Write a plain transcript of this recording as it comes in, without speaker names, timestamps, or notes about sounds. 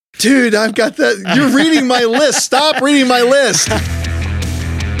Dude, I've got that. You're reading my list. Stop reading my list.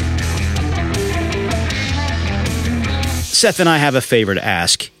 Seth and I have a favor to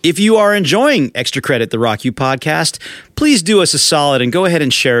ask. If you are enjoying Extra Credit, the Rock You podcast, please do us a solid and go ahead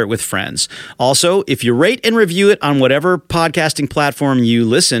and share it with friends. Also, if you rate and review it on whatever podcasting platform you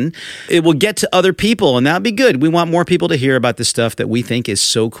listen, it will get to other people, and that'd be good. We want more people to hear about this stuff that we think is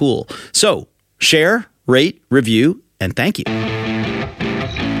so cool. So, share, rate, review, and thank you.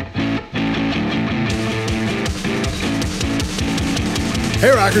 Hey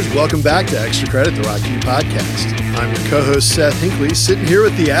Rockers, welcome back to Extra Credit, the Rock You podcast. I'm your co-host Seth Hinckley, sitting here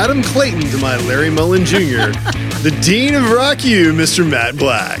with the Adam Clayton to my Larry Mullen Jr., the Dean of Rock You, Mr. Matt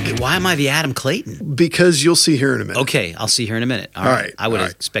Black. Why am I the Adam Clayton? Because you'll see here in a minute. Okay, I'll see here in a minute. All right. I would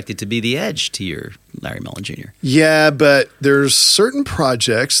expect it to be the Edge to your Larry Mullen Jr. Yeah, but there's certain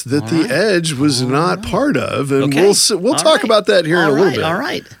projects that the Edge was not part of, and we'll talk about that here in a little bit. All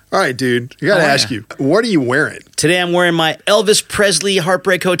right. All right, dude. I got to ask you, what are you wearing? Today I'm wearing my Elvis Presley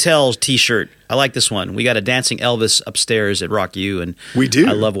Heartbreak Hotel t-shirt. I like this one. We got a dancing Elvis upstairs at Rock U, and we do.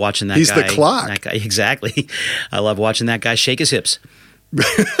 I love watching that guy. He's the clock. That guy, exactly. I love watching that guy shake his hips.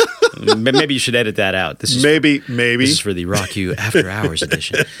 Maybe you should edit that out. This is maybe. This is for the Rock U After Hours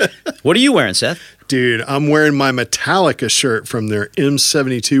edition. What are you wearing, Seth? Dude, I'm wearing my Metallica shirt from their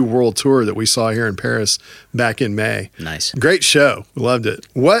M72 World Tour that we saw here in Paris back in May. Nice. Great show. Loved it.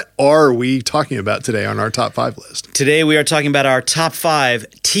 What are we talking about today on our top 5 list? Today we are talking about our top 5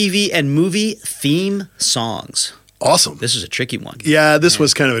 TV and movie theme songs. Awesome. This is a tricky one. Yeah, this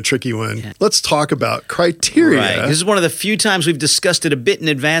was kind of a tricky one. Yeah. Let's talk about criteria. Right. This is one of the few times we've discussed it a bit in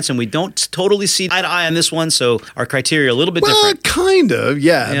advance, and we don't totally see eye to eye on this one, so our criteria are a little bit different. Kind of,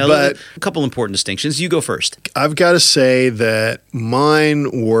 yeah. But a couple important distinctions. You go first. I've got to say that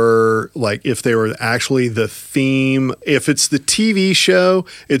mine were, like, if they were actually the theme. If it's the TV show,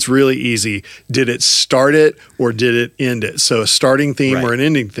 it's really easy. Did it start it or did it end it? So a starting theme or an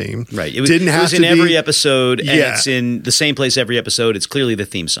ending theme. Right. It was in every episode, and it's in the same place every episode. It's clearly the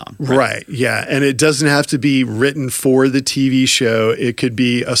theme song. Right. Yeah. And it doesn't have to be written for the TV show. It could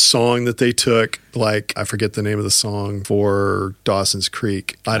be a song that they took, like, I forget the name of the song for Dawson's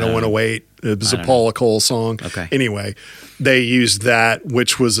Creek. I Don't Want to Wait. It was a Paula Cole song. Okay. Anyway, they used that,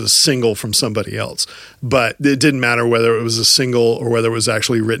 which was a single from somebody else. But it didn't matter whether it was a single or whether it was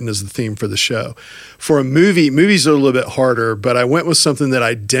actually written as the theme for the show. For a movie, movies are a little bit harder, but I went with something that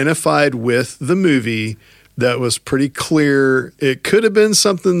identified with the movie that was pretty clear. It could have been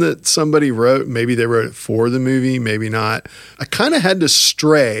something that somebody wrote. Maybe they wrote it for the movie, maybe not. I kind of had to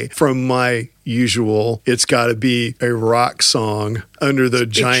stray from my usual, it's got to be a rock song under the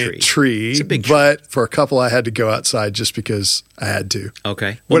giant tree. It's a big tree. But for a couple, I had to go outside just because I had to.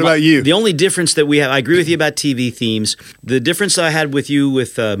 Okay. What about you? The only difference that we have, I agree with you about TV themes. The difference that I had with you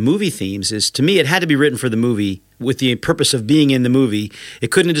with movie themes is, to me, it had to be written for the movie with the purpose of being in the movie. It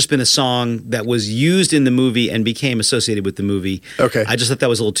couldn't have just been a song that was used in the movie and became associated with the movie. Okay. I just thought that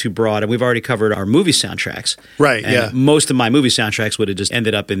was a little too broad, and we've already covered our movie soundtracks. Right, and yeah. most of my movie soundtracks would have just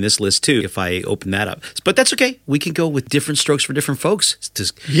ended up in this list too if I opened that up. But that's okay. We can go with different strokes for different folks,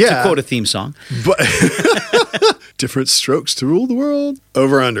 to quote a theme song. But different strokes to rule the world.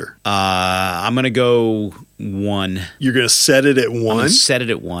 Over under? I'm going to go 1. You're going to set it at 1? I'm going to set it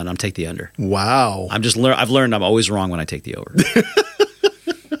at 1. I'm take the under. Wow. I've learned I'm always wrong when I take the over.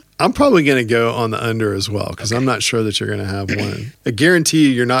 I'm probably going to go on the under as well, because I'm not sure that you're going to have one. I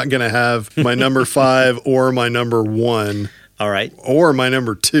guarantee you're not going to have my number 5 or my number 1. All right. Or my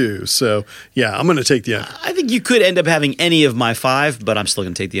number 2. So, yeah, I'm going to take the under. I think you could end up having any of my 5, but I'm still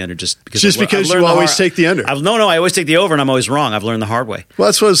going to take the under just because you always take the under. No, I always take the over, and I'm always wrong. I've learned the hard way. Well,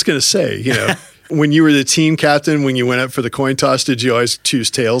 that's what I was going to say. You know, when you were the team captain, when you went up for the coin toss, did you always choose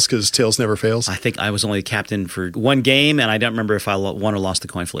tails because tails never fails? I think I was only the captain for 1 game, and I don't remember if I won or lost the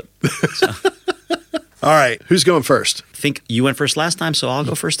coin flip. So. All right. Who's going first? I think you went first last time, so I'll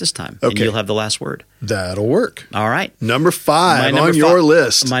go first this time. Okay. And you'll have the last word. That'll work. All right. Number 5 on your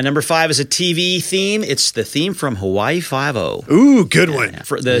list. My number 5 is a TV theme. It's the theme from Hawaii Five-0. Ooh, good one.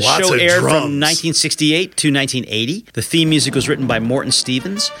 The show aired from 1968 to 1980. The theme music was written by Morton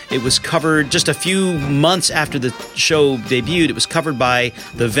Stevens. It was covered just a few months after the show debuted. It was covered by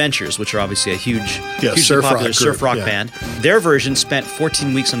The Ventures, which are obviously a hugely popular surf rock band. Their version spent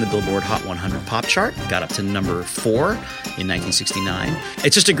 14 weeks on the Billboard Hot 100 pop chart. Got up to number 4 in 1969.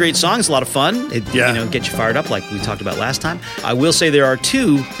 It's just a great song. It's a lot of fun. It get you fired up like we talked about last time. I will say there are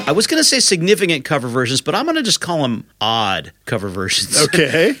 2, I was going to say significant cover versions, but I'm going to just call them odd cover versions.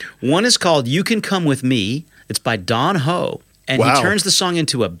 Okay. One is called You Can Come With Me. It's by Don Ho, and he turns the song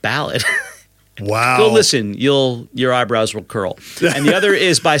into a ballad. Wow. Go listen. Your eyebrows will curl. And the other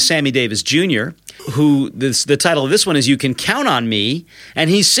is by Sammy Davis Jr., who the title of this one is "You Can Count on Me," and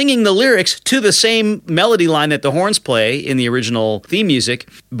he's singing the lyrics to the same melody line that the horns play in the original theme music,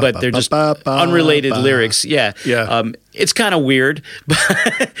 but they're just unrelated lyrics. Yeah. It's kind of weird,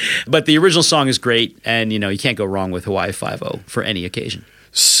 but the original song is great, and you can't go wrong with Hawaii Five-0 for any occasion.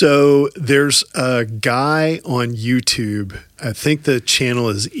 So there's a guy on YouTube. I think the channel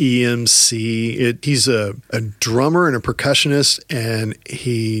is EMC. He's a drummer and a percussionist, and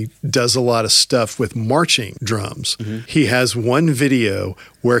he does a lot of stuff with marching drums. Mm-hmm. He has one video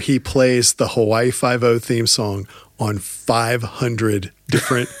where he plays the Hawaii Five-0 theme song on 500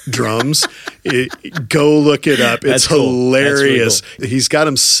 different drums. Go look it up. It's hilarious. Really cool. He's got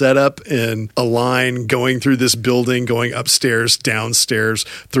them set up in a line going through this building, going upstairs, downstairs,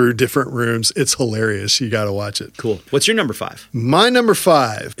 through different rooms. It's hilarious. You got to watch it. Cool. What's your number 5? My number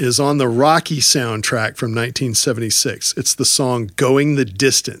 5 is on the Rocky soundtrack from 1976. It's the song Going the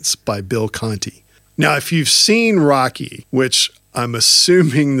Distance by Bill Conti. Now, if you've seen Rocky, which I'm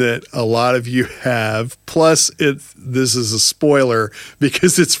assuming that a lot of you have, plus this is a spoiler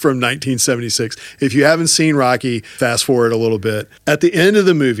because it's from 1976. If you haven't seen Rocky, fast forward a little bit. At the end of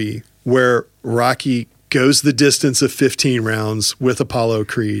the movie where Rocky goes the distance of 15 rounds with Apollo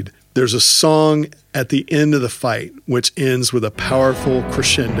Creed, there's a song at the end of the fight which ends with a powerful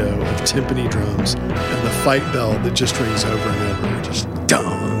crescendo of timpani drums and the fight bell that just rings over and over. Just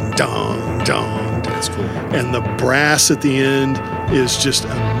dong, dong, dong. That's cool. And the brass at the end is just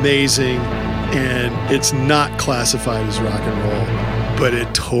amazing, and it's not classified as rock and roll, but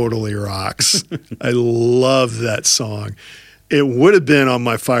it totally rocks. I love that song. It would have been on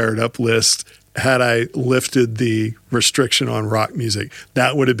my Fired Up list had I lifted the restriction on rock music.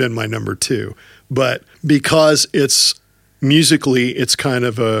 That would have been my number 2. But because it's musically, it's kind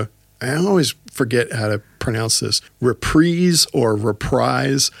of I always forget how to pronounce this, reprise or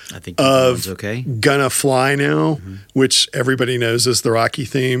reprise of Gonna Fly Now, mm-hmm. which everybody knows is the Rocky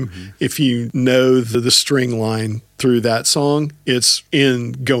theme. Mm-hmm. If you know the string line through that song, it's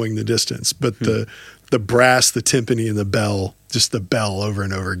in Going the Distance. But the brass, the timpani, and the bell, just the bell over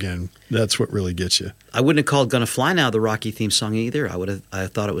and over again, that's what really gets you. I wouldn't have called Gonna Fly Now the Rocky theme song either. I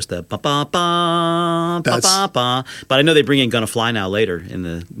thought it was the ba-ba-ba, ba-ba-ba. But I know they bring in Gonna Fly Now later in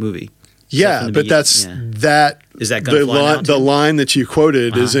the movie. Yeah, but that's that. Is that Gonna Fly Now? The line that you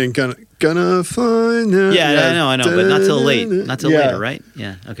quoted isn't gonna fly now. Yeah, I know, but not till late. Not till later, right?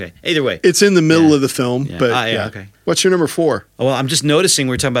 Yeah, okay. Either way. It's in the middle of the film, but okay. What's your number 4? Well, I'm just noticing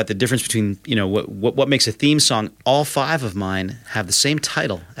we're talking about the difference between, what makes a theme song. All 5 of mine have the same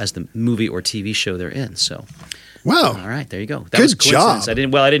title as the movie or TV show they're in, so. Wow. All right, there you go. Good job. I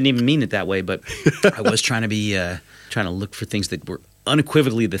didn't even mean it that way, but I was trying to look for things that were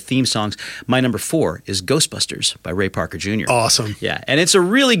unequivocally the theme songs. My number 4 is Ghostbusters by Ray Parker Jr. Awesome. Yeah, and it's a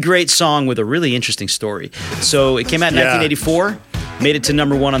really great song with a really interesting story. So it came out in 1984. Made it to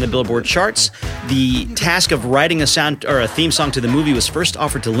number 1 on the Billboard charts. The task of writing a theme song to the movie was first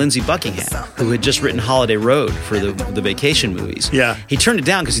offered to Lindsey Buckingham, who had just written Holiday Road for the vacation movies. Yeah. He turned it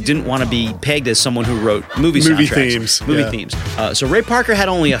down because he didn't want to be pegged as someone who wrote movie themes. So Ray Parker had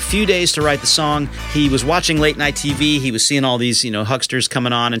only a few days to write the song. He was watching late night TV. He was seeing all these, hucksters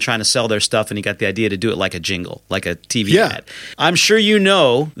coming on and trying to sell their stuff, and he got the idea to do it like a jingle, like a TV ad. I'm sure you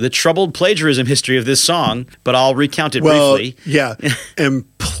know the troubled plagiarism history of this song, but I'll recount it briefly. Yeah. And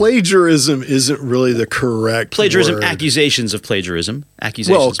plagiarism isn't really the correct word. Accusations of plagiarism.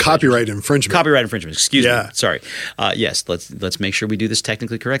 Copyright infringement. Copyright infringement. Excuse me. Sorry. Yes, let's make sure we do this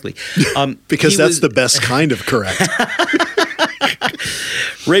technically correctly. Because that's the best kind of correct.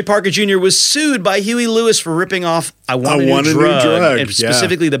 Ray Parker Jr. was sued by Huey Lewis for ripping off I Want a New Drug, and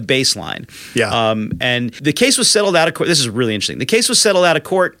specifically the bass line. Yeah. And the case was settled out of court. This is really interesting. The case was settled out of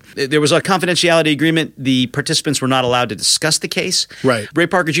court. There was a confidentiality agreement. The participants were not allowed to discuss the case. Right. Ray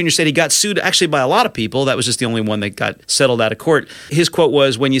Parker Jr. said he got sued actually by a lot of people. That was just the only one that got settled out of court. His quote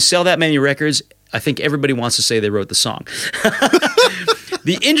was, "When you sell that many records, I think everybody wants to say they wrote the song."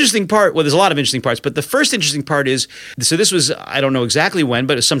 The interesting part, there's a lot of interesting parts, but the first interesting part is, so this was, I don't know exactly when,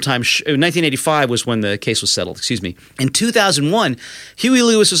 but it was sometime, 1985 was when the case was settled, excuse me. In 2001, Huey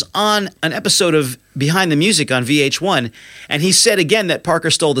Lewis was on an episode of behind the music on VH1, and he said again that Parker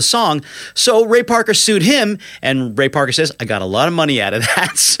stole the song. So Ray Parker sued him, and Ray Parker says, I got a lot of money out of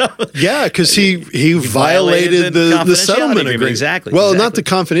that. So yeah, because he violated the settlement agreement. Exactly. Well, not the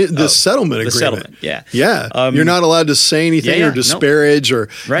settlement agreement. The settlement, yeah. Yeah. You're not allowed to say anything or disparage or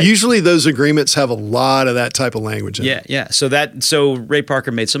usually those agreements have a lot of that type of language in it. Yeah. So Ray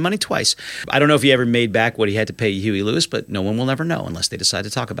Parker made some money twice. I don't know if he ever made back what he had to pay Huey Lewis, but no one will ever know unless they decide to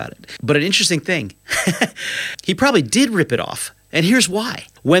talk about it. But an interesting thing, he probably did rip it off. And here's why.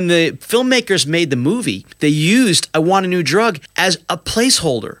 When the filmmakers made the movie, they used I Want a New Drug as a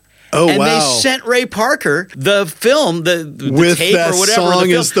placeholder. Oh, and wow. they sent Ray Parker the film, the tape or whatever.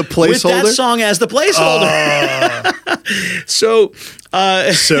 Song as the placeholder? With that song as the placeholder.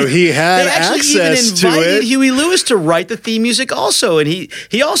 So he had access to it. They actually even invited Huey Lewis to write the theme music also, and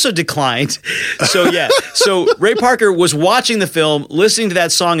he also declined. So yeah, so Ray Parker was watching the film, listening to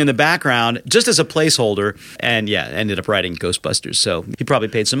that song in the background, just as a placeholder, and ended up writing Ghostbusters. So he probably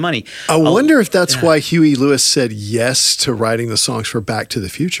paid some money. I wonder if that's why Huey Lewis said yes to writing the songs for Back to the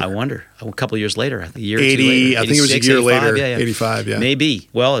Future. I wonder. A couple years later, a year 80, or two later. I think it was a year 85, later, yeah. 85, yeah. Maybe.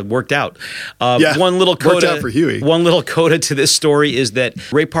 Well, it worked out. Yeah, one little coda, worked out for Huey. One little coda to this story is that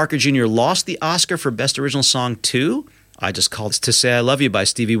Ray Parker Jr. lost the Oscar for Best Original Song to, I just called To Say I Love You by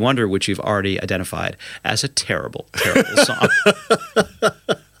Stevie Wonder, which you've already identified as a terrible, terrible song.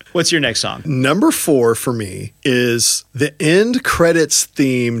 What's your next song? Number 4 for me is the end credits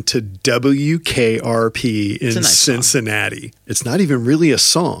theme to WKRP in Cincinnati. Song. It's not even really a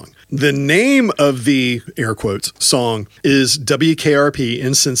song. The name of the, air quotes, song is WKRP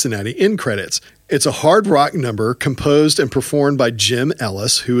in Cincinnati end credits. It's a hard rock number composed and performed by Jim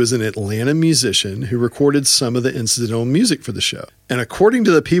Ellis, who is an Atlanta musician who recorded some of the incidental music for the show. And according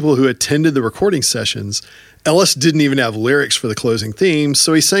to the people who attended the recording sessions, Ellis didn't even have lyrics for the closing theme,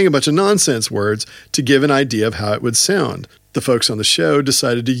 so he sang a bunch of nonsense words to give an idea of how it would sound. The folks on the show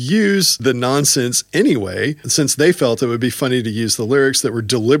decided to use the nonsense anyway, since they felt it would be funny to use the lyrics that were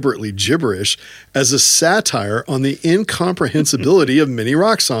deliberately gibberish as a satire on the incomprehensibility of many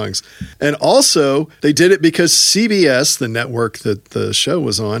rock songs. And also, they did it because CBS, the network that the show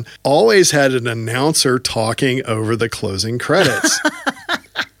was on, always had an announcer talking over the closing credits.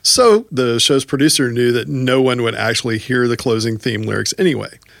 So the show's producer knew that no one would actually hear the closing theme lyrics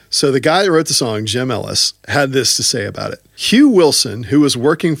anyway. So the guy that wrote the song, Jim Ellis, had this to say about it. Hugh Wilson, who was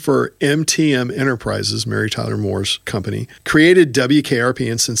working for MTM Enterprises, Mary Tyler Moore's company, created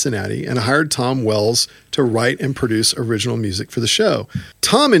WKRP in Cincinnati and hired Tom Wells to write and produce original music for the show.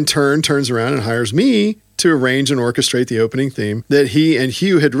 Tom, in turn, turns around and hires me to arrange and orchestrate the opening theme that he and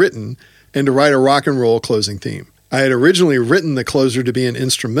Hugh had written and to write a rock and roll closing theme. I had originally written the closer to be an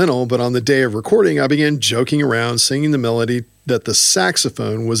instrumental, but on the day of recording, I began joking around, singing the melody that the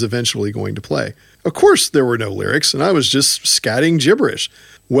saxophone was eventually going to play. Of course, there were no lyrics, and I was just scatting gibberish.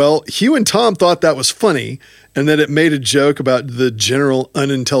 Well, Hugh and Tom thought that was funny, and that it made a joke about the general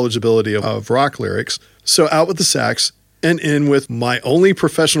unintelligibility of rock lyrics. So out with the sax, and in with my only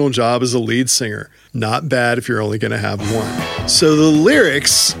professional job as a lead singer. Not bad if you're only going to have one. So the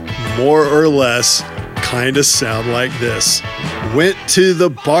lyrics, more or less, kind of sound like this. Went to the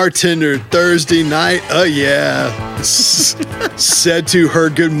bartender Thursday night, said to her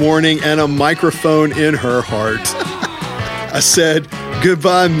good morning and a microphone in her heart. I said,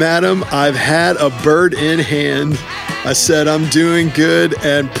 goodbye, madam, I've had a bird in hand. I said, I'm doing good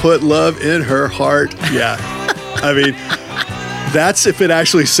and put love in her heart. Yeah, I mean, that's if it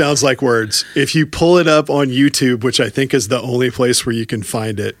actually sounds like words. If you pull it up on YouTube, which I think is the only place where you can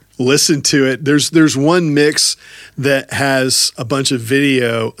find it, listen to it. There's one mix that has a bunch of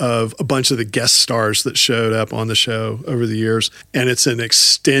video of a bunch of the guest stars that showed up on the show over the years, and it's an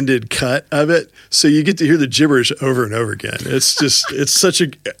extended cut of it. So you get to hear the gibberish over and over again. It's just,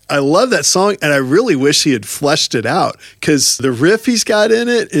 I love that song, and I really wish he had fleshed it out because the riff he's got in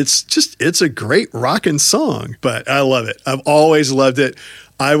it, it's a great rockin' song, but I love it. I've always loved it.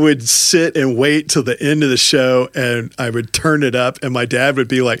 I would sit and wait till the end of the show and I would turn it up and my dad would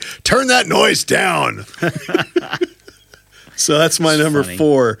be like, turn that noise down. So that's my number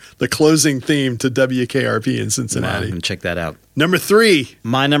 4, the closing theme to WKRP in Cincinnati. Wow, I'm going to check that out. Number 3.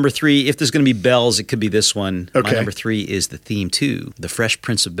 My number 3, if there's going to be bells, it could be this one. Okay. My number 3 is the theme to The Fresh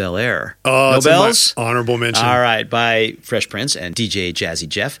Prince of Bel-Air. Oh, no bells? Honorable mention. All right, by Fresh Prince and DJ Jazzy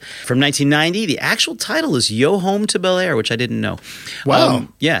Jeff. From 1990, the actual title is Yo Home to Bel-Air, which I didn't know. Wow.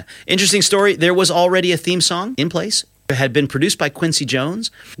 Yeah. Interesting story. There was already a theme song in place had been produced by Quincy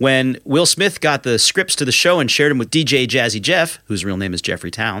Jones. When Will Smith got the scripts to the show and shared them with DJ Jazzy Jeff, whose real name is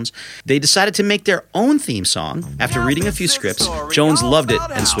Jeffrey Towns, they decided to make their own theme song. After reading a few scripts, Jones loved it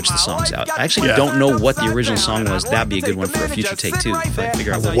and switched the songs out. I actually don't know what the original song was. That'd be a good one for a future take, too, if I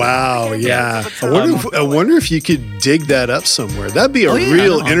figure out what. Wow, yeah. I wonder if you could dig that up somewhere. That'd be a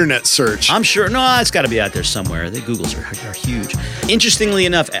real internet search. I'm sure. No, it's got to be out there somewhere. The Googles are huge. Interestingly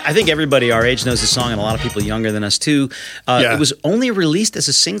enough, I think everybody our age knows the song, and a lot of people younger than us, too. It was only released as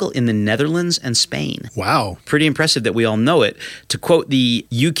a single in the Netherlands and Spain. Wow. Pretty impressive that we all know it. To quote the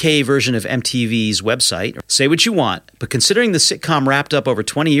UK version of MTV's website, say what you want, but considering the sitcom wrapped up over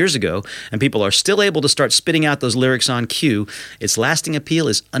 20 years ago and people are still able to start spitting out those lyrics on cue, its lasting appeal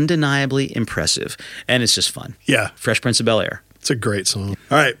is undeniably impressive. And it's just fun. Yeah. Fresh Prince of Bel-Air. It's a great song.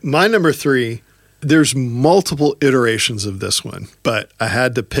 All right, my number 3. There's multiple iterations of this one, but I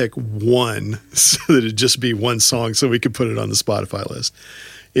had to pick one so that it'd just be one song so we could put it on the Spotify list.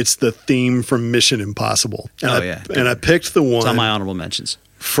 It's the theme from Mission Impossible. And I picked the one. It's on my honorable mentions.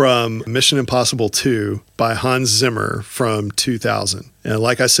 From Mission Impossible 2 by Hans Zimmer from 2000. And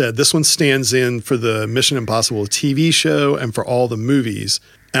like I said, this one stands in for the Mission Impossible TV show and for all the movies.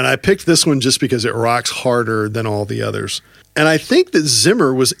 And I picked this one just because it rocks harder than all the others. And I think that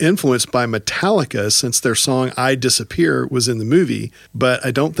Zimmer was influenced by Metallica since their song I Disappear was in the movie, but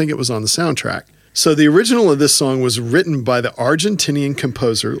I don't think it was on the soundtrack. So the original of this song was written by the Argentinian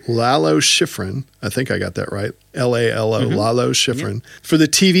composer Lalo Schifrin. I think I got that right. Lalo, Lalo Schifrin. For the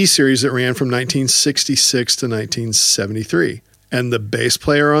TV series that ran from 1966 to 1973. And the bass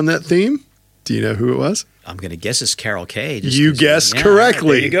player on that theme, do you know who it was? I'm going to guess it's Carol Kay. You guessed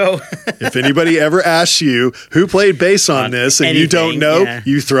correctly. There you go. If anybody ever asks you who played bass on this and you don't know,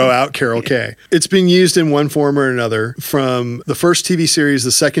 you throw out Carol Kay. It's been used in one form or another from the first TV series,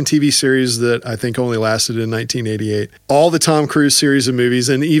 the second TV series that I think only lasted in 1988, all the Tom Cruise series of movies,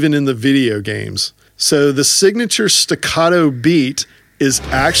 and even in the video games. So the signature staccato beat is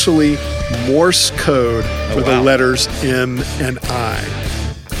actually Morse code for the letters M and I.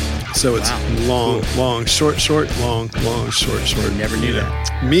 So it's long, long, short, long, short. Never knew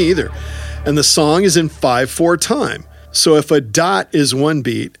that. Me either. And the song is in 5/4 time. So if a dot is 1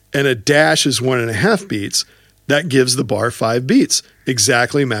 beat and a dash is 1.5 beats, that gives the bar 5 beats,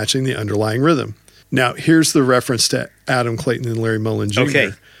 exactly matching the underlying rhythm. Now, here's the reference to Adam Clayton and Larry Mullen Jr.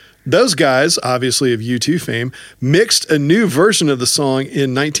 Okay. Those guys, obviously of U2 fame, mixed a new version of the song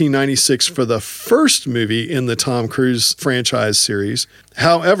in 1996 for the first movie in the Tom Cruise franchise series.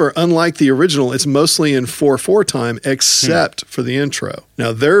 However, unlike the original, it's mostly in 4/4 time except for the intro.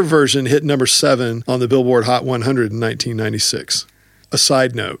 Now, their version hit number 7 on the Billboard Hot 100 in 1996. A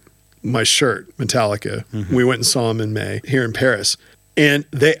side note, my shirt, Metallica, we went and saw them in May here in Paris, and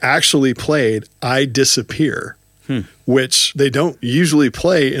they actually played I Disappear, which they don't usually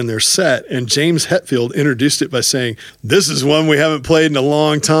play in their set. And James Hetfield introduced it by saying, this is one we haven't played in a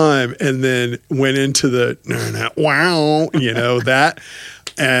long time. And then went into the wow, that.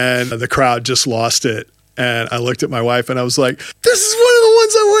 And the crowd just lost it. And I looked at my wife and I was like, this is one of the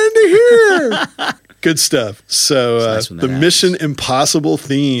ones I wanted to hear. Good stuff. So nice the Mission Impossible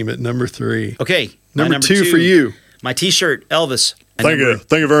theme at number 3. Okay. Number 2 for you. My T-shirt, Elvis. Thank you.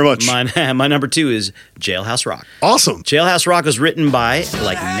 Thank you very much. My number 2 is Jailhouse Rock. Awesome. Jailhouse Rock was written by,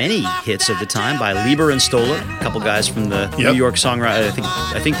 like many hits of the time, by Lieber and Stoller, a couple guys from the New York songwriting.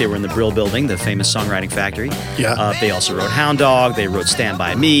 I think they were in the Brill Building, the famous songwriting factory. Yeah. They also wrote Hound Dog. They wrote Stand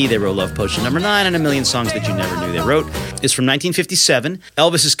By Me. They wrote Love Potion No. 9 and a million songs that you never knew they wrote. It's from 1957.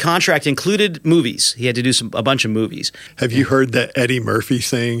 Elvis's contract included movies. He had to do a bunch of movies. Have you heard that Eddie Murphy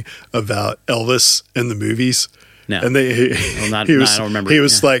thing about Elvis and the movies? No. And I don't remember. He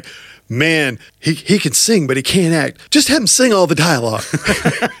was like, man, he can sing, but he can't act. Just have him sing all the dialogue.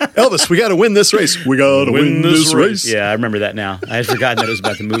 Elvis, we got to win this race. We got to win this race. Yeah, I remember that now. I had forgotten that it was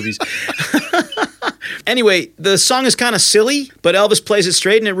about the movies. Anyway, the song is kind of silly, but Elvis plays it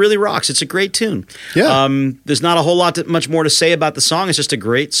straight and it really rocks. It's a great tune. Yeah. There's not a whole lot much more to say about the song. It's just a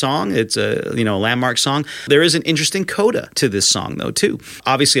great song. It's a landmark song. There is an interesting coda to this song though too.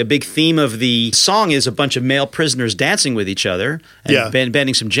 Obviously, a big theme of the song is a bunch of male prisoners dancing with each other and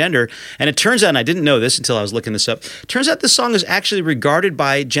bending some gender. And it turns out, and I didn't know this until I was looking this up, turns out this song is actually regarded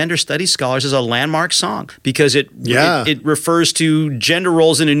by gender studies scholars as a landmark song because it refers to gender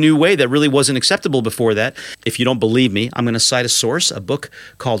roles in a new way that really wasn't acceptable before that. If you don't believe me, I'm going to cite a source, a book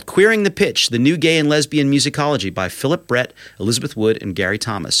called Queering the Pitch, The New Gay and Lesbian Musicology by Philip Brett, Elizabeth Wood, and Gary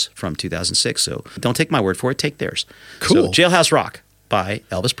Thomas from 2006. So don't take my word for it, take theirs. Cool. So Jailhouse Rock by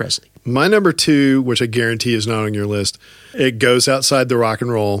Elvis Presley. My number 2, which I guarantee is not on your list, it goes outside the rock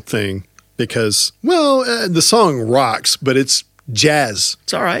and roll thing. because, well, the song rocks, but it's jazz.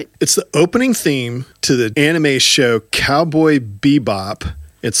 It's all right. It's the opening theme to the anime show Cowboy Bebop.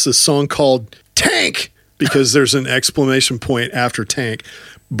 It's a song called Tank, because there's an exclamation point after Tank,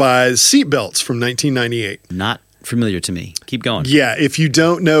 by Seatbelts from 1998. Not familiar to me. Keep going. Yeah, if you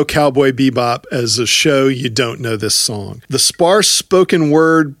don't know Cowboy Bebop as a show, you don't know this song. The sparse spoken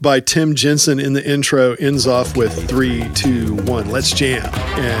word by Tim Jensen in the intro ends off with 3, 2, 1, let's jam.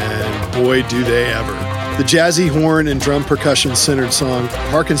 And boy, do they ever. The jazzy horn and drum percussion centered song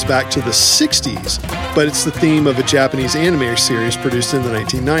harkens back to the 60s, but it's the theme of a Japanese anime series produced in the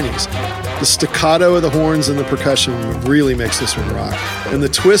 1990s. The staccato of the horns and the percussion really makes this one rock, and the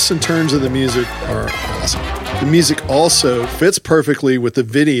twists and turns of the music are awesome. The music also fits perfectly with the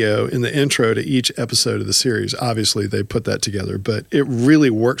video in the intro to each episode of the series. Obviously, they put that together, but it really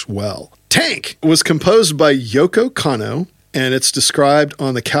works well. Tank was composed by Yoko Kanno, and it's described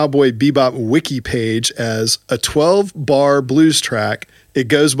on the Cowboy Bebop wiki page as a 12-bar blues track. It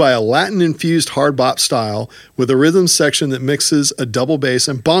goes by a Latin-infused hard bop style with a rhythm section that mixes a double bass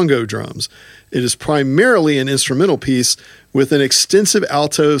and bongo drums. It is primarily an instrumental piece with an extensive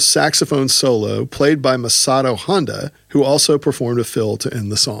alto saxophone solo played by Masato Honda, who also performed a fill to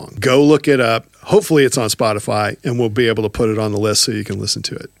end the song. Go look it up. Hopefully it's on Spotify, and we'll be able to put it on the list so you can listen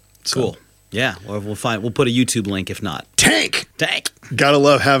to it. So, cool. Yeah, or we'll put a YouTube link if not. Tank! Tank! Gotta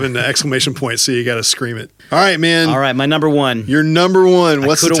love having the exclamation point, so you gotta scream it. All right, man. All right, my number one. Your number one.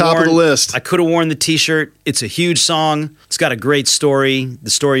 What's the top of the list? I could have worn the t-shirt. It's a huge song. It's got a great story. The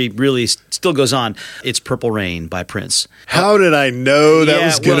story really still goes on. It's Purple Rain by Prince. How did I know that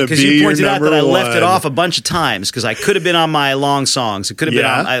was going to be you your pointed out number that I one? left it off a bunch of times because I could have been on my long songs. It could have been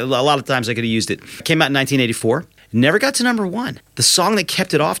on, a lot of times I could have used it. It came out in 1984. Never got to number one. The song that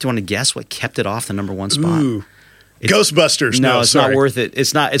kept it off, do you want to guess what kept it off the number one spot? Ooh. Ghostbusters. No, it's sorry. not worth it.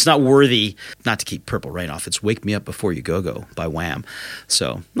 It's not worthy. Not to keep Purple Rain off. It's "Wake Me Up Before You Go" by Wham.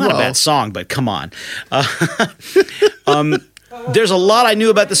 So not a bad song, but come on. There's a lot I knew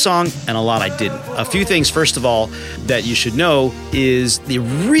about the song and a lot I didn't. A few things, first of all, that you should know is the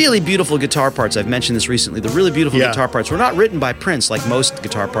really beautiful guitar parts. I've mentioned this recently. The really beautiful guitar parts were not written by Prince like most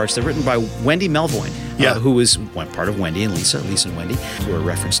guitar parts. They're written by Wendy Melvoin, who was one part of Wendy and Lisa and Wendy, who are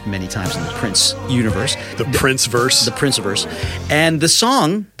referenced many times in the Prince universe. The Prince-verse. The Prince-verse. And the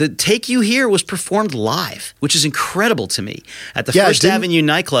song, the Take You Here, was performed live, which is incredible to me, at the First Avenue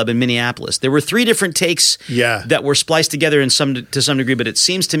nightclub in Minneapolis. There were 3 different takes that were spliced together to some degree, but it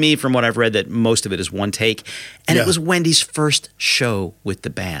seems to me from what I've read that most of it is one take. And it was Wendy's first show with the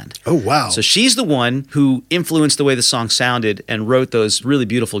band. Oh, wow. So she's the one who influenced the way the song sounded and wrote those really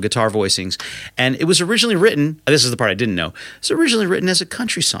beautiful guitar voicings. And it was originally written, this is the part I didn't know, it was originally written as a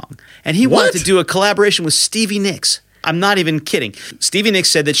country song. And he wanted to do a collaboration with Stevie Nicks. I'm not even kidding. Stevie Nicks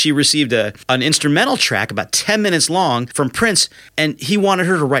said that she received an instrumental track about 10 minutes long from Prince, and he wanted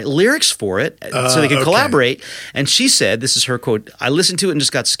her to write lyrics for it so they could collaborate. And she said, this is her quote, "I listened to it and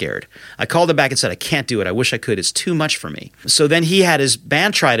just got scared. I called her back and said, I can't do it. I wish I could. It's too much for me." So then he had his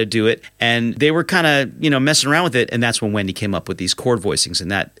band try to do it, and they were kind of, messing around with it, and that's when Wendy came up with these chord voicings, and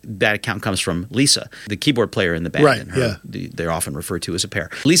that account comes from Lisa, the keyboard player in the band. Right, They're often referred to as a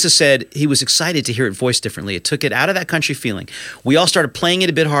pair. Lisa said he was excited to hear it voiced differently. It took it out of that country feeling. We all started playing it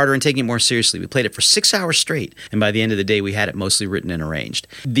a bit harder and taking it more seriously. We played it for 6 hours straight, and by the end of the day, we had it mostly written and arranged.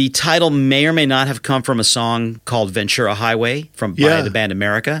 The title may or may not have come from a song called Ventura Highway by the band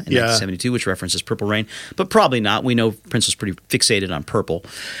America in 1972, which references Purple Rain, but probably not. We know Prince was pretty fixated on purple.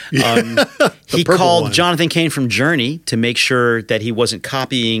 He called Jonathan Cain from Journey to make sure that he wasn't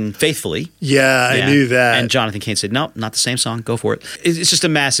copying faithfully. I knew that. And Jonathan Cain said, nope, not the same song. Go for it. It's just a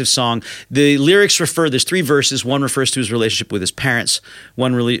massive song. The lyrics there's 3 verses. One refers to his relationship with his parents.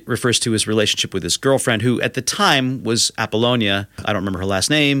 One really refers to his relationship with his girlfriend, who at the time was Apollonia. I don't remember her last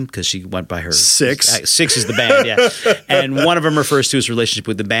name because she went by her... Six. Six is the band, yeah. And one of them refers to his relationship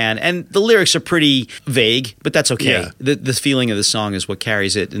with the band. And the lyrics are pretty vague, but that's okay. Yeah. The feeling of the song is what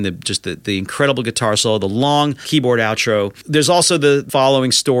carries it, and the incredible guitar solo, the long keyboard outro. There's also the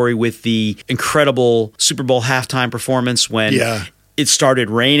following story with the incredible Super Bowl halftime performance when... it started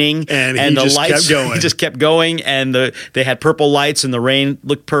raining and the lights just kept going, and they had purple lights and the rain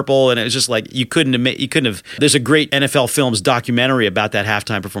looked purple, and it was just like you couldn't have. There's a great NFL Films documentary about that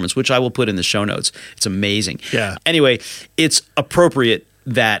halftime performance, which I will put in the show notes. It's amazing. Anyway, it's appropriate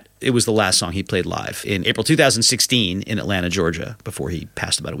that it was the last song he played live in April 2016 in Atlanta, Georgia, before he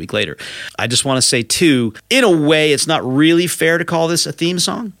passed about a week later. I just want to say, too, in a way, it's not really fair to call this a theme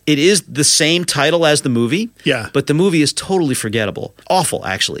song. It is the same title as the movie, but the movie is totally forgettable. Awful,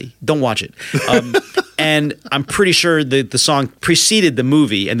 actually. Don't watch it. And I'm pretty sure the song preceded the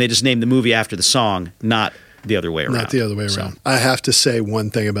movie, and they just named the movie after the song, not the other way around. Not the other way around. I have to say one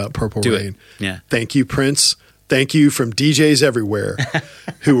thing about Purple Rain. Yeah. Thank you, Prince. Thank you from DJs everywhere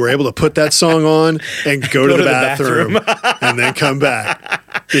who were able to put that song on and go to the bathroom and then come back.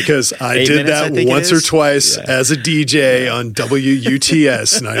 Because I did that once or twice as a DJ on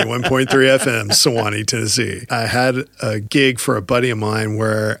WUTS 91.3 FM, Sewanee, Tennessee. I had a gig for a buddy of mine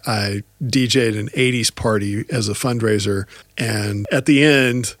where I DJ'd an 80s party as a fundraiser. And at the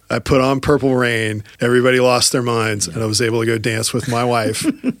end, I put on Purple Rain. Everybody lost their minds, and I was able to go dance with my wife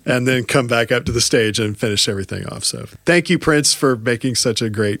and then come back up to the stage and finish everything off. So thank you, Prince, for making such a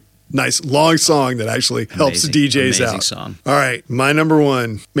great, nice, long song that actually helps DJs out. Song. All right, my number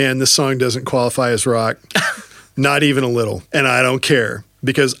one. Man, this song doesn't qualify as rock. Not even a little. And I don't care,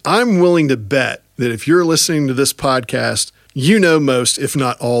 because I'm willing to bet that if you're listening to this podcast, you know most, if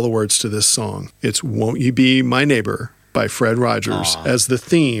not all, the words to this song. It's Won't You Be My Neighbor by Fred Rogers as the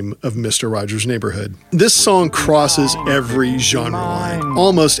theme of Mr. Rogers' Neighborhood. This song crosses every genre line.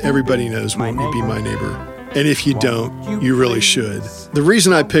 Almost everybody knows Won't You Be My Neighbor. And if you don't, you really should. The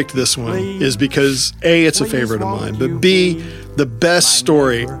reason I picked this one is because A, it's a favorite of mine, but B, the best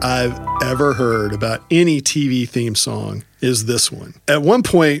story I've ever heard about any TV theme song is this one. At one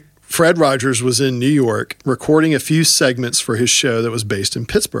point, Fred Rogers was in New York recording a few segments for his show that was based in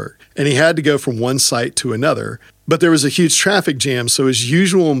Pittsburgh, and he had to go from one site to another. But there was a huge traffic jam, so his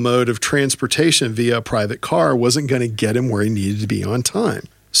usual mode of transportation via a private car wasn't going to get him where he needed to be on time.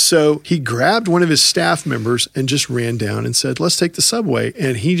 So he grabbed one of his staff members and just ran down and said, let's take the subway.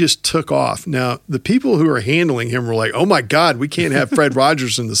 And he just took off. Now, the people who were handling him were like, oh my God, we can't have Fred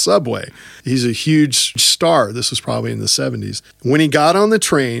Rogers in the subway. He's a huge star. This was probably in the 70s. When he got on the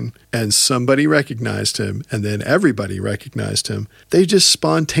train and somebody recognized him, and then everybody recognized him, they just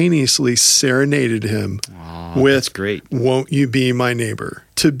spontaneously serenaded him with great. Won't You Be My Neighbor.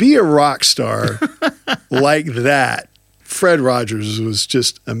 To be a rock star like that, Fred Rogers was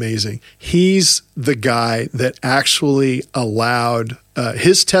just amazing. He's the guy that actually allowed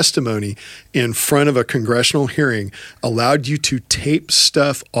his testimony in front of a congressional hearing, allowed you to tape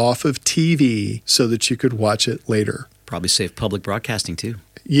stuff off of TV so that you could watch it later. Probably saved public broadcasting too.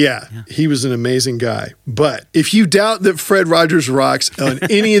 Yeah, he was an amazing guy. But if you doubt that Fred Rogers rocks on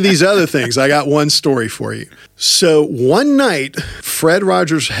any of these other things, I got one story for you. So one night, Fred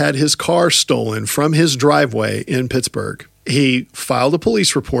Rogers had his car stolen from his driveway in Pittsburgh. He filed a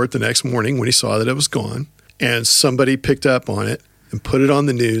police report the next morning when he saw that it was gone, and somebody picked up on it and put it on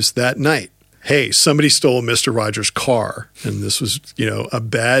the news that night. Hey, somebody stole Mr. Rogers' car, and this was, a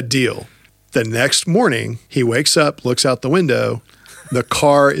bad deal. The next morning, he wakes up, looks out the window. The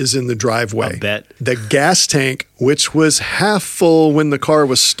car is in the driveway. I bet. The gas tank, which was half full when the car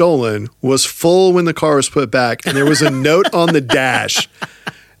was stolen, was full when the car was put back. And there was a note on the dash.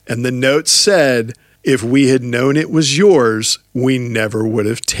 And the note said, if we had known it was yours, we never would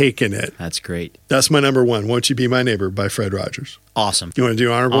have taken it. That's great. That's my number one. Won't You Be My Neighbor by Fred Rogers. Awesome. You want to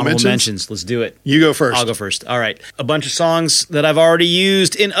do honorable mentions? Let's do it. You go first. I'll go first. All right. A bunch of songs that I've already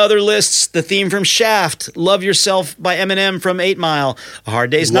used in other lists. The theme from Shaft, Love Yourself by Eminem from 8 Mile, A Hard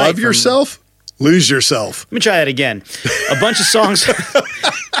Day's Night. Love Yourself? Lose Yourself. Let me try that again. A bunch of songs...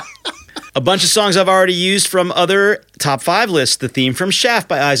 A bunch of songs I've already used from other top 5 lists. The theme from Shaft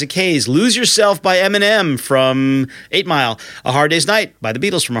by Isaac Hayes. Lose Yourself by Eminem from 8 Mile. A Hard Day's Night by the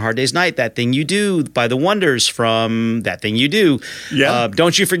Beatles from A Hard Day's Night. That Thing You Do by The Wonders from That Thing You Do. Yeah.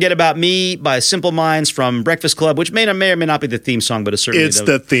 Don't You Forget About Me by Simple Minds from Breakfast Club, which may or may not be the theme song, but it's certainly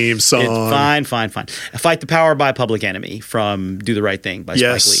the theme song. Fine. Fight the Power by Public Enemy from Do the Right Thing by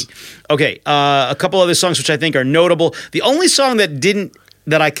Spike Lee. Okay, a couple other songs which I think are notable. The only song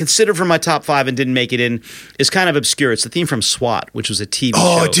that I considered for my top 5 and didn't make it in is kind of obscure. It's the theme from SWAT, which was a TV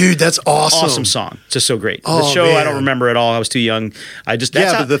show. Oh, dude, that's awesome. Awesome song. Just so great. Oh, the show, man. I don't remember at all. I was too young. But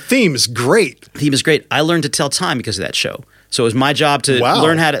the theme is great. The theme is great. I learned to tell time because of that show. So it was my job to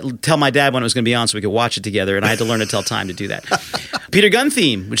learn how to tell my dad when it was going to be on so we could watch it together, and I had to learn to tell time to do that. Peter Gunn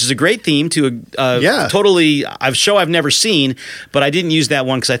theme, which is a great theme to totally a show I've never seen, but I didn't use that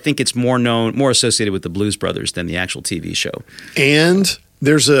one because I think it's more associated with the Blues Brothers than the actual TV show. And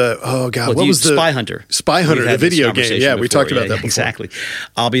there's what was the Spy Hunter? Spy Hunter, the video game. Yeah, we talked about that before. Exactly.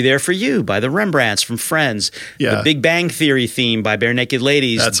 I'll Be There For You by the Rembrandts from Friends. Yeah. The Big Bang Theory theme by Bare Naked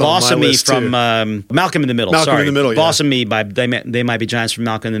Ladies. That's Boss on my of Me list from Malcolm in the Middle. In the Middle, Boss of Me by They Might Be Giants from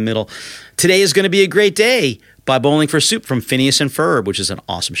Malcolm in the Middle. Today Is Gonna Be a Great Day by Bowling for Soup from Phineas and Ferb, which is an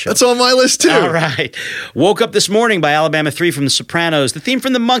awesome show. That's on my list too. All right. Woke Up This Morning by Alabama 3 from The Sopranos. The theme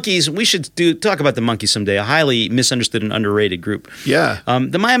from The Monkees. We should talk about The Monkees someday. A highly misunderstood and underrated group. Yeah.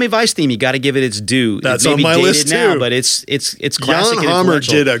 The Miami Vice theme, you got to give it its due. That's it may on be my dated list now, too. but it's classic Jan and Hammer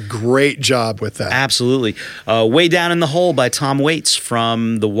influential. did a great job with that. Absolutely. Way Down in the Hole by Tom Waits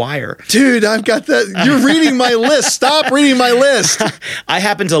from The Wire. Dude, I've got that. You're reading my list. Stop reading my list. I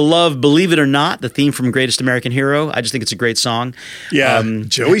happen to love Believe It or Not, the theme from Greatest American Hero. I just think it's a great song. Yeah,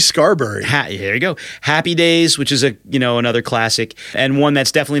 Joey Scarberry. There you go. Happy Days, which is another classic, and one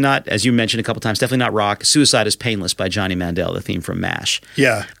that's definitely not, as you mentioned a couple times, definitely not rock. Suicide is Painless by Johnny Mandel, the theme from MASH.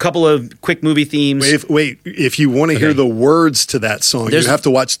 Yeah. A couple of quick movie themes. Wait, if you want to hear the words to that song, you have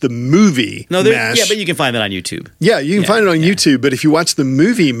to watch the movie MASH. Yeah, but you can find that on YouTube. Yeah, you can find it on YouTube, but if you watch the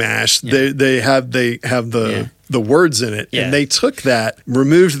movie MASH, they have the words in it, and they took that,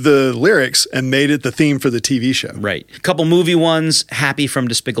 removed the lyrics, and made it the theme for the TV show. Right. A couple movie ones. Happy from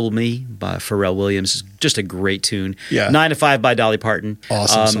Despicable Me by Pharrell Williams. Just a great tune. Yeah. 9 to 5 by Dolly Parton.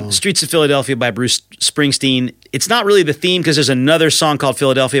 Awesome song. Streets of Philadelphia by Bruce Springsteen. It's not really the theme because there's another song called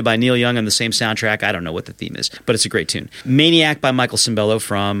Philadelphia by Neil Young on the same soundtrack. I don't know what the theme is, but it's a great tune. Maniac by Michael Cimbello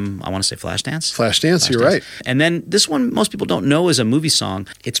from, I want to say Flashdance. Flashdance, you're right. And then this one most people don't know is a movie song.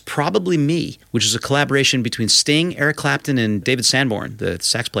 It's Probably Me, which is a collaboration between Sting, Eric Clapton, and David Sanborn, the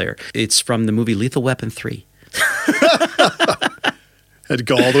sax player. It's from the movie Lethal Weapon 3. Had to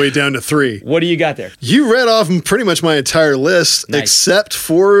go all the way down to 3. What do you got there? You read off pretty much my entire list, except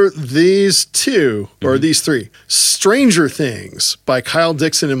for these two, or these 3. Stranger Things by Kyle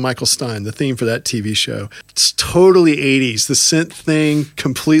Dixon and Michael Stein, the theme for that TV show. It's totally 80s. The synth thing,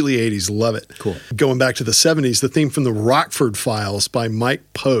 completely 80s. Love it. Cool. Going back to the 70s, the theme from the Rockford Files by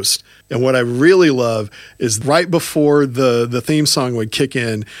Mike Post. And what I really love is right before the theme song would kick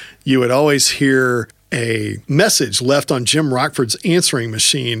in, you would always hear a message left on Jim Rockford's answering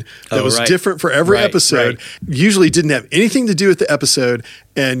machine that was different for every episode. Usually didn't have anything to do with the episode,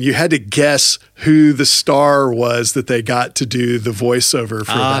 and you had to guess who the star was that they got to do the voiceover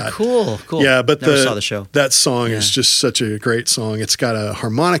for that. Cool. Yeah, but Never saw the show. That song is just such a great song. It's got a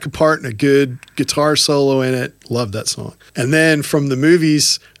harmonica part and a good guitar solo in it. Love that song. And then from the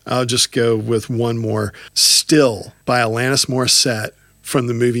movies, I'll just go with one more. Still by Alanis Morissette from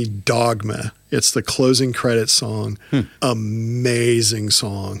the movie Dogma. It's the closing credits song. Amazing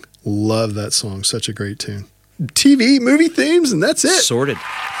song. Love that song. Such a great tune. TV, movie themes, and that's it. Sorted.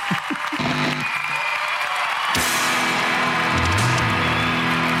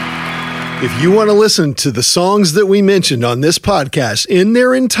 If you want to listen to the songs that we mentioned on this podcast in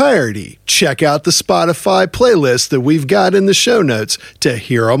their entirety, check out the Spotify playlist that we've got in the show notes to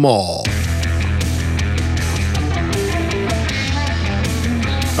hear them all.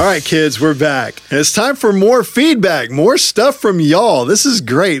 All right, kids, we're back. And it's time for more feedback, more stuff from y'all. This is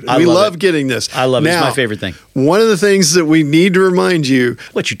great. We love getting this. I love it. It's my favorite thing. One of the things that we need to remind you.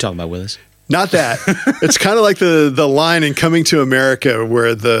 What you talking about, Willis? Not that. It's kind of like the line in Coming to America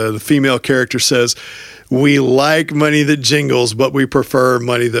where the female character says, "We like money that jingles, but we prefer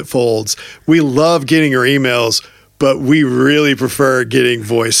money that folds." We love getting your emails, but we really prefer getting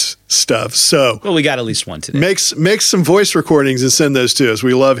voice stuff. So, well, we got at least one today. Make some voice recordings and send those to us.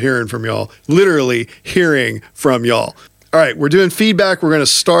 We love hearing from y'all. Literally hearing from y'all. All right, we're doing feedback. We're going to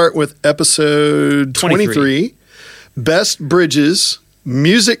start with episode 23. Best Bridges,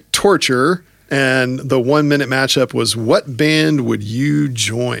 Music Torture, and the 1 minute matchup was what band would you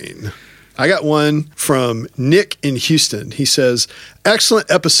join? I got one from Nick in Houston. He says,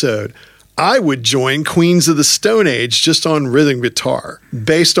 excellent episode. I would join Queens of the Stone Age just on rhythm guitar,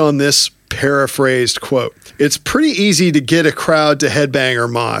 based on this paraphrased quote. It's pretty easy to get a crowd to headbang or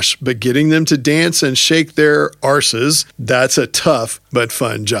mosh, but getting them to dance and shake their arses, that's a tough but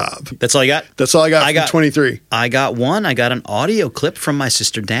fun job. That's all you got? That's all I got from 23. I got one. I got an audio clip from my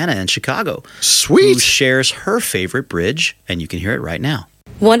sister Dana in Chicago. Sweet. Who shares her favorite bridge, and you can hear it right now.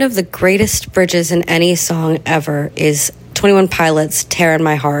 One of the greatest bridges in any song ever is 21 Pilots' Tear in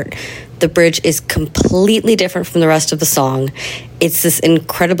My Heart. The bridge is completely different from the rest of the song. It's this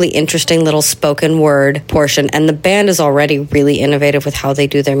incredibly interesting little spoken word portion, and the band is already really innovative with how they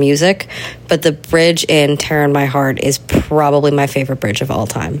do their music, but the bridge in Tear in My Heart is probably my favorite bridge of all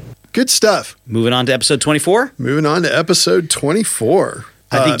time. Good stuff. Moving on to episode 24. Moving on to episode 24.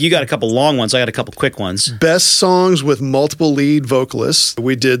 I think you got a couple long ones. I got a couple quick ones. Best songs with multiple lead vocalists.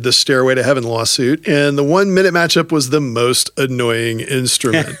 We did the Stairway to Heaven lawsuit, and the 1 minute matchup was the most annoying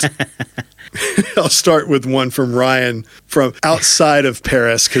instrument. I'll start with one from Ryan from outside of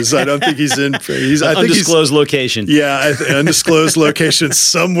Paris, because I don't think he's in. Undisclosed location. Yeah, undisclosed location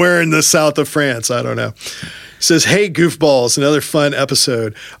somewhere in the south of France. I don't know. Says, hey, goofballs, another fun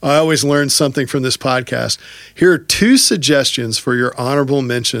episode. I always learn something from this podcast. Here are 2 suggestions for your honorable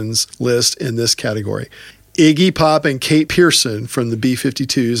mentions list in this category. Iggy Pop and Kate Pearson from the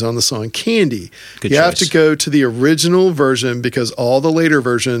B-52s on the song Candy. Good you choice. have to go to the original version because all the later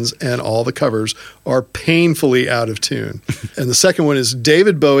versions and all the covers are painfully out of tune. And the second one is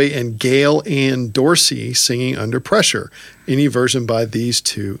David Bowie and Gail Ann Dorsey singing Under Pressure. Any version by these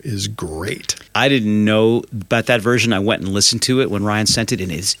 2 is great. I didn't know about that version. I went and listened to it when Ryan sent it,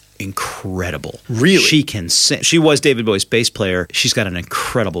 and it is incredible. Really? She can sing. She was David Bowie's bass player. She's got an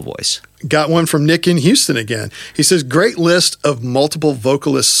incredible voice. Got one from Nick in Houston again. He says, great list of multiple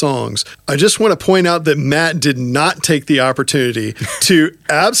vocalist songs. I just want to point out that Matt did not take the opportunity to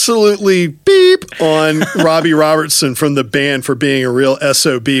absolutely beep on Robbie Robertson from the band for being a real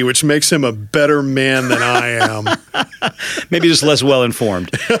SOB, which makes him a better man than I am. Maybe just less well-informed.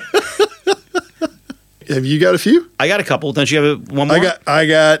 Have you got a few? I got a couple. Don't you have one more? I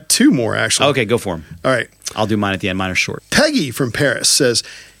got 2 more, actually. Okay, go for them. All right. I'll do mine at the end. Mine are short. Peggy from Paris says,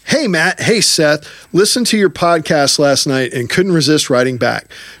 hey, Matt. Hey, Seth. Listened to your podcast last night and couldn't resist writing back.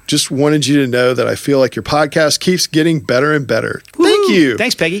 Just wanted you to know that I feel like your podcast keeps getting better and better. Thank you.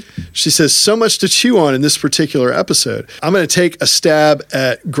 Thanks, Peggy. She says, so much to chew on in this particular episode. I'm going to take a stab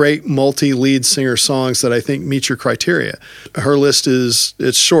at great multi-lead singer songs that I think meet your criteria. Her list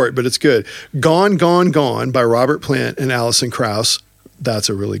it's short, but it's good. Gone, Gone, Gone by Robert Plant and Alison Krauss. That's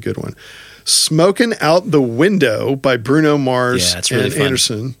a really good one. Smoking Out the Window by Bruno Mars Yeah, that's really and fun.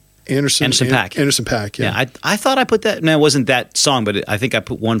 Anderson .Paak. Anderson .Paak, yeah. Yeah, I thought I put that. No, it wasn't that song, but I think I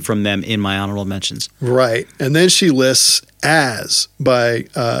put one from them in my honorable mentions. Right. And then she lists As by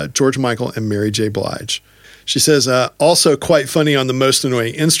George Michael and Mary J. Blige. She says, also quite funny on the most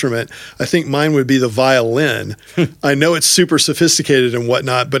annoying instrument. I think mine would be the violin. I know it's super sophisticated and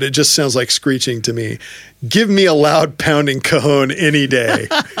whatnot, but it just sounds like screeching to me. Give me a loud pounding cajon any day.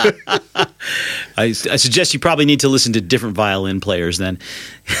 I suggest you probably need to listen to different violin players then.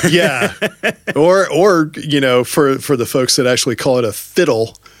 Yeah. Or for the folks that actually call it a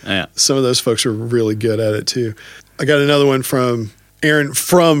fiddle, Yeah. some of those folks are really good at it too. I got another one from Aaron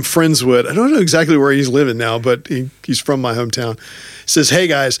from Friendswood. I don't know exactly where he's living now, but he's from my hometown. Says, hey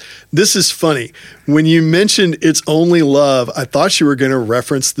guys, this is funny. When you mentioned It's Only Love, I thought you were going to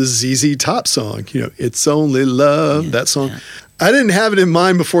reference the ZZ Top song. It's Only Love, that song. Yeah. I didn't have it in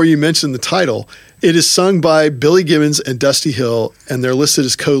mind before you mentioned the title. It is sung by Billy Gibbons and Dusty Hill, and they're listed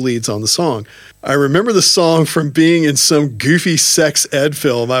as co-leads on the song. I remember the song from being in some goofy sex ed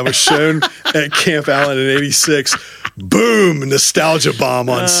film I was shown at Camp Allen in '86. Boom, nostalgia bomb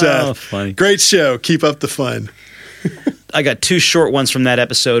on set. Funny. Great show. Keep up the fun. I got 2 short ones from that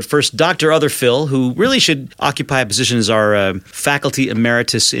episode. First, Dr. Other Phil, who really should occupy a position as our faculty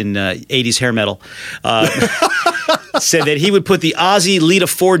emeritus in 80s hair metal, said that he would put the Ozzy Lita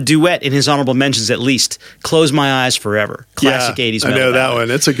Ford duet in his honorable mentions at least. Close My Eyes Forever. Classic 80s metal. I know that ballad.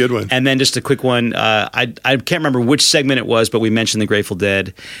 one. It's a good one. And then just a quick one. I can't remember which segment it was, but we mentioned the Grateful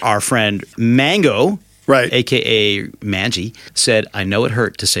Dead. Our friend Mango, right, a.k.a. Manji, said, I know it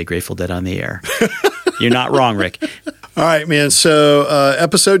hurt to say Grateful Dead on the air. You're not wrong, Rick. All right, man. So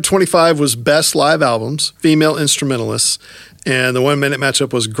episode 25 was Best Live Albums, Female Instrumentalists. And the 1 minute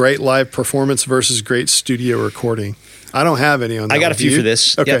matchup was Great Live Performance versus Great Studio Recording. I don't have any on that. I got a few for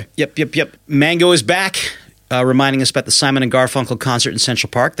this. Okay. Yep. Mango is back, reminding us about the Simon & Garfunkel concert in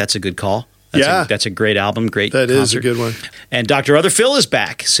Central Park. That's a good call. That's a great album, great concert. That is a good one. And Dr. Other Phil is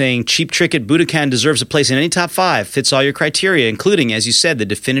back, saying Cheap Trick at Budokan deserves a place in any top 5, fits all your criteria, including, as you said, the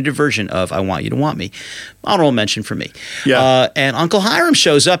definitive version of I Want You to Want Me. Honorable mention for me. Yeah. And Uncle Hiram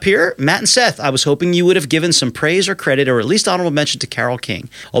shows up here. Matt and Seth, I was hoping you would have given some praise or credit, or at least honorable mention to Carole King.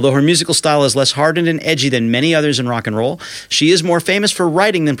 Although her musical style is less hardened and edgy than many others in rock and roll, she is more famous for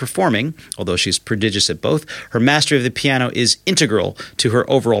writing than performing, although she's prodigious at both. Her mastery of the piano is integral to her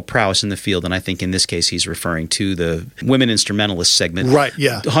overall prowess in the field, and I think in this case he's referring to the women instrumentalist segment. Right,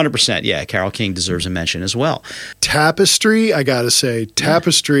 yeah. 100%, yeah. Carole King deserves a mention as well. Tapestry, I got to say,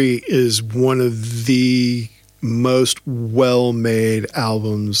 Tapestry is one of the most well-made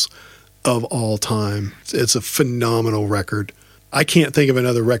albums of all time. It's a phenomenal record. I can't think of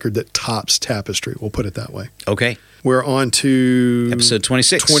another record that tops Tapestry. We'll put it that way. Okay. We're on to episode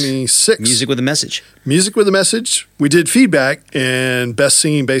 26. 26. Music with a Message. Music with a Message. We did feedback and best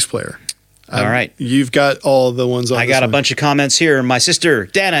singing bass player. All right. You've got all of the ones on I got a bunch of comments here. My sister,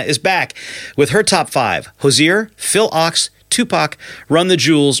 Dana, is back with her top 5. Hozier, Phil Ochs, Tupac, Run the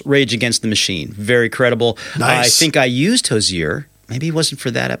Jewels, Rage Against the Machine. Very credible. Nice. I think I used Hozier. Maybe it wasn't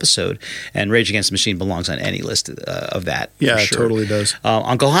for that episode. And Rage Against the Machine belongs on any list of that. Yeah, for it sure. totally does.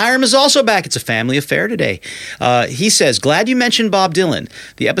 Uncle Hiram is also back. It's a family affair today. He says, glad you mentioned Bob Dylan.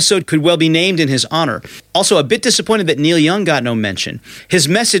 The episode could well be named in his honor. Also, a bit disappointed that Neil Young got no mention. His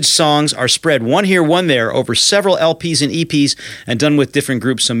message songs are spread one here, one there over several LPs and EPs and done with different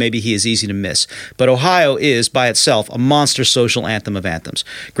groups, so maybe he is easy to miss. But Ohio is, by itself, a monster social anthem of anthems.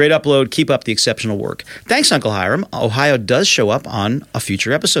 Great upload. Keep up the exceptional work. Thanks, Uncle Hiram. Ohio does show up on a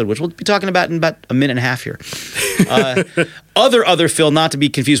future episode, which we'll be talking about in about a minute and a half here. Other Phil, not to be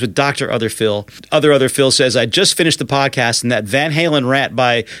confused with Dr. Other Phil. Other Phil says, I just finished the podcast and that Van Halen rant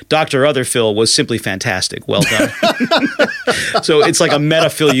by Dr. Other Phil was simply fantastic. Well done. So it's like a meta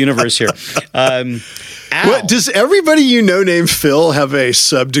Phil universe here. What, does everybody you know named Phil have a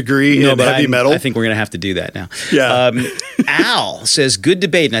sub-degree in heavy metal? I think we're going to have to do that now. Yeah. Al says, good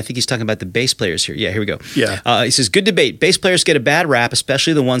debate. And I think he's talking about the bass players here. Yeah, here we go. Yeah. He says, good debate. Bass players get a bad rap,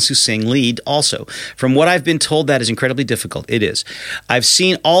 especially the ones who sing lead also. From what I've been told, that is incredibly difficult. It is. I've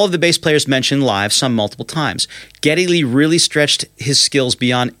seen all of the bass players mentioned live, some multiple times. Geddy Lee really stretched his skills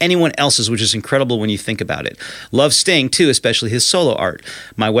beyond anyone else's, which is incredible when you think about it. Love Sting, too, especially his solo art.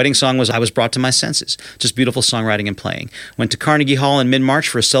 My wedding song was I Was Brought to My Senses. Just beautiful songwriting and playing. Went to Carnegie Hall in mid-March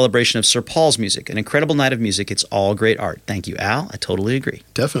for a celebration of Sir Paul's music. An incredible night of music. It's all great art. Thank you, Al. I totally agree.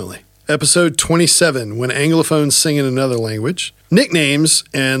 Definitely. Episode 27, When Anglophones Sing in Another Language. Nicknames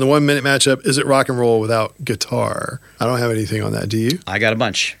and the 1 minute matchup, Is It Rock and Roll Without Guitar? I don't have anything on that. Do you? I got a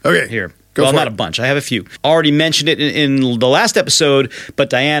bunch. Okay. Here. Go well, for not it. a bunch. I have a few. Already mentioned it in the last episode, but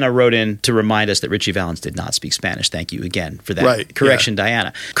Diana wrote in to remind us that Richie Valens did not speak Spanish. Thank you again for that correction,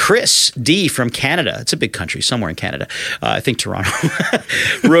 Diana. Chris D. from Canada. It's a big country, somewhere in Canada. I think Toronto.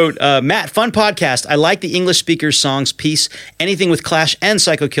 wrote, Matt, fun podcast. I like the English speakers' songs piece. Anything with Clash and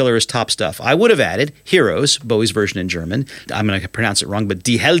Psycho Killer is top stuff. I would have added Heroes, Bowie's version in German. I'm going to pronounce it wrong, but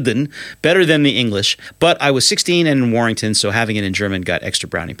Die Helden, better than the English. But I was 16 and in Warrington, so having it in German got extra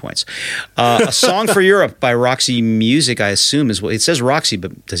brownie points. A Song for Europe by Roxy Music, I assume is what it says. Roxy,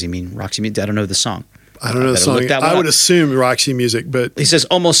 but does he mean Roxy Music? I don't know the song. I don't know the song. I would assume Roxy Music, but he says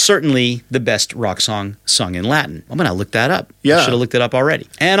almost certainly the best rock song sung in Latin. I'm going to look that up. Yeah. I should have looked it up already.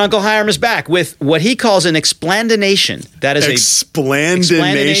 And Uncle Hiram is back with what he calls an explandination. That is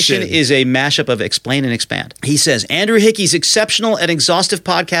explandination is a mashup of explain and expand. He says Andrew Hickey's exceptional and exhaustive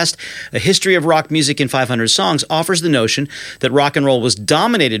podcast, A History of Rock Music in 500 Songs, offers the notion that rock and roll was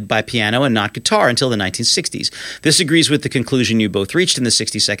dominated by piano and not guitar until the 1960s. This agrees with the conclusion you both reached in the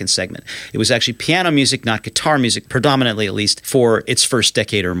 60-second segment. It was actually piano music, not guitar music, predominantly at least, for its first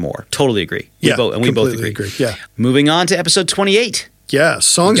decade or more. Totally agree. We both agree. Yeah. Moving on to episode 28. Yeah,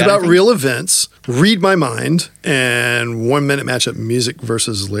 songs about real events, Read My Mind, and 1 minute matchup, music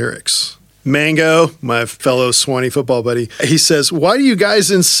versus lyrics. Mango, my fellow Swanee football buddy, he says, why do you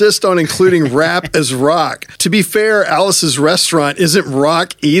guys insist on including rap as rock? To be fair, Alice's Restaurant isn't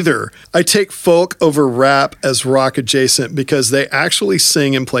rock either. I take folk over rap as rock adjacent because they actually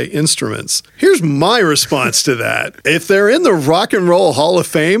sing and play instruments. Here's my response to that. If they're in the Rock and Roll Hall of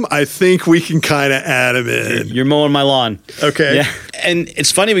Fame, I think we can kind of add them in. You're mowing my lawn. Okay. Yeah. And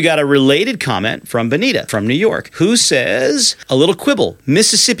it's funny, we got a related comment from Benita from New York, who says, a little quibble,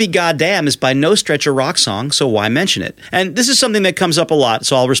 Mississippi Goddamn is by no stretch a rock song, so why mention it? And this is something that comes up a lot,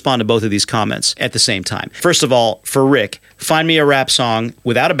 so I'll respond to both of these comments at the same time. First of all, for Rick, find me a rap song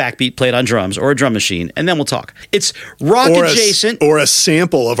without a backbeat played on drums or a drum machine, and then we'll talk. It's rock adjacent. Or a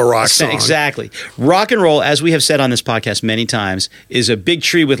sample of a rock song. Exactly. Rock and roll, as we have said on this podcast many times, is a big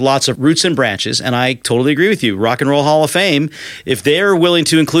tree with lots of roots and branches, and I totally agree with you. Rock and Roll Hall of Fame, if they're willing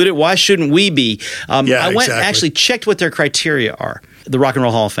to include it, why shouldn't we be? I went and actually checked what their criteria are. The Rock and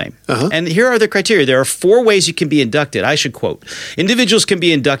Roll Hall of Fame. And here are the criteria. There are 4 ways you can be inducted. I should quote. Individuals can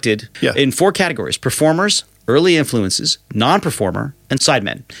be inducted in 4 categories: performers, early influences, non-performer, and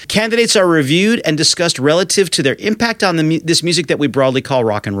sidemen. Candidates are reviewed and discussed relative to their impact on this music that we broadly call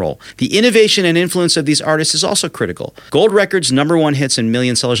rock and roll. The innovation and influence of these artists is also critical. Gold records, #1 hits, and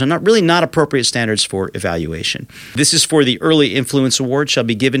million sellers are not appropriate standards for evaluation. This is for the Early Influence Award, shall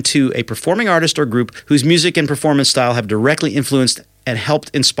be given to a performing artist or group whose music and performance style have directly influenced and helped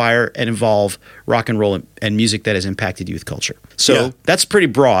inspire and evolve rock and roll and music that has impacted youth culture. So that's pretty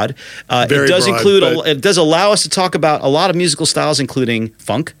broad. It does include, it does allow us to talk about a lot of musical styles, including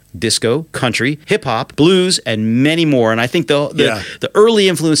funk, disco, country, hip hop, blues, and many more. And I think the early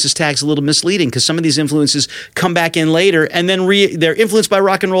influences tag's a little misleading because some of these influences come back in later and then they're influenced by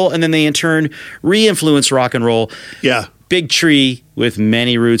rock and roll, and then they in turn re-influence rock and roll. Yeah. Big tree. with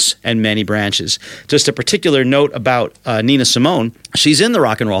many roots and many branches. Just a particular note about Nina Simone. She's in the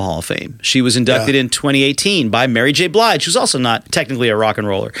Rock and Roll Hall of Fame. She was inducted in 2018 by Mary J. Blige, who's also not technically a rock and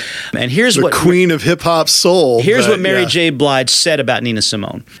roller. And here's the what queen of hip hop soul. Here's what Mary J. Blige said about Nina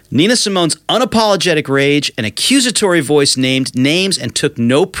Simone. Nina Simone's unapologetic rage and accusatory voice named names and took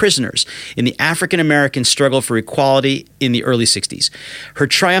no prisoners in the African-American struggle for equality in the early 60s. Her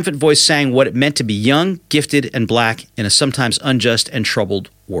triumphant voice sang what it meant to be young, gifted, and black in a sometimes unjust and troubled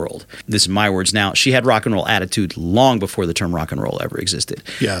world. This is my words now. She had rock and roll attitude long before the term rock and roll ever existed.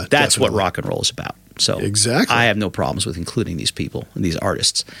 Yeah, that's definitely what rock and roll is about. So exactly. I have no problems with including these people and these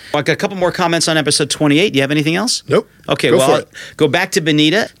artists. I got a couple more comments on episode 28. Do you have anything else? Nope. Okay, well, go back to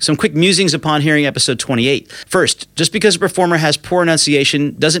Benita. Some quick musings upon hearing episode 28. First, just because a performer has poor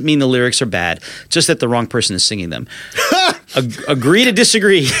enunciation doesn't mean the lyrics are bad, just that the wrong person is singing them. Agree to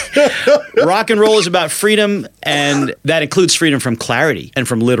disagree. Rock and roll is about freedom, and that includes freedom from clarity and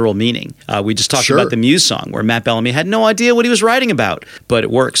from literal meaning. We just talked about the Muse song, where Matt Bellamy had no idea what he was writing about, but it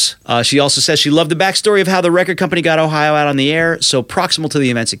works. She also says she loved the backstory of how the record company got Ohio out on the air, so proximal to the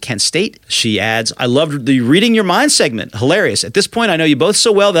events at Kent State. She adds, I loved the Reading Your Mind segment. Hilarious. At this point, I know you both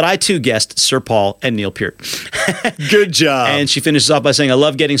so well that I too guessed Sir Paul and Neil Peart. Good job. And she finishes off by saying, I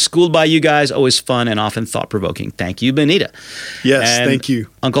love getting schooled by you guys. Always fun and often thought-provoking. Thank you, Benita. Yes, and thank you.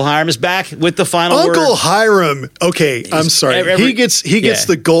 Uncle Hiram is back with the final word. Uncle Hiram. Okay, I'm sorry. He gets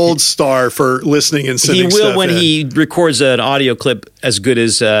the gold star for listening and sending stuff in. He will when he records an audio clip as good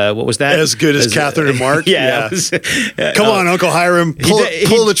as, what was that? As good as Catherine and Mark? Yeah. Come on, Uncle Hiram.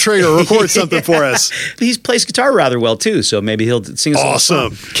 Pull the trigger. Record something for us. He plays guitar rather well, too, so maybe he'll sing us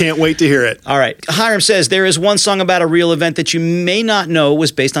awesome. Can't wait to hear it. All right. Hiram says, there is one song about a real event that you may not know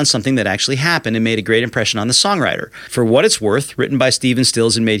was based on something that actually happened and made a great impression on the songwriter. For What It's Worth, written by Stephen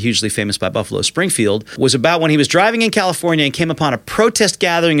Stills and made hugely famous by Buffalo Springfield, was about when he was driving in California and came upon a protest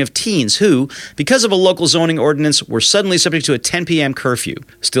gathering of teens who, because of a local zoning ordinance, were suddenly subject to a 10 p.m. curfew.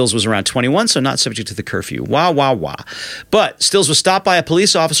 Stills was around 21, so not subject to the curfew. Wah, wah, wah. But Stills was stopped by a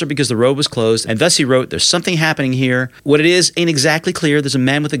police officer because the road was closed, and thus he wrote, there's something happening here. What it is ain't exactly clear. There's a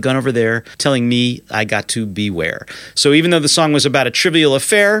man with a gun over there telling me I got to beware. So even though the song was about a trivial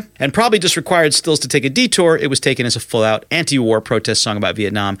affair and probably just required Stills to take a detour, it was taken as a full-out anti-war protest song about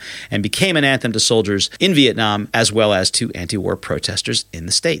Vietnam and became an anthem to soldiers in Vietnam as well as to anti-war protesters in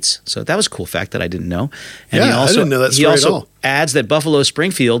the States. So that was a cool fact that I didn't know. And I didn't know that story at all. Adds that Buffalo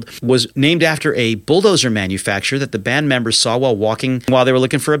Springfield was named after a bulldozer manufacturer that the band members saw while they were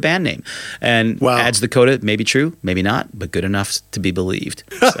looking for a band name. And adds the coda, maybe true, maybe not, but good enough to be believed.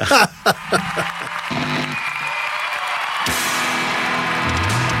 So.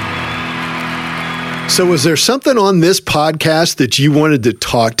 So was there something on this podcast that you wanted to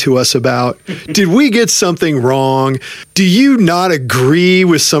talk to us about? Did we get something wrong? Do you not agree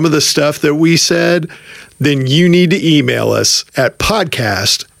with some of the stuff that we said? Then you need to email us at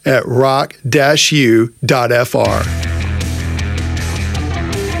podcast@rock-u.fr.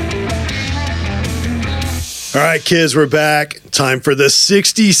 All right, kids, we're back. Time for the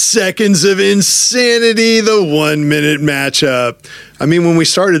 60 seconds of insanity, the 1 minute matchup. I mean, when we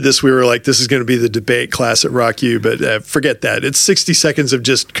started this, we were like, this is going to be the debate class at Rock U, but forget that. It's 60 seconds of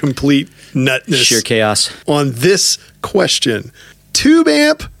just complete nutness. Sheer chaos. On this question, tube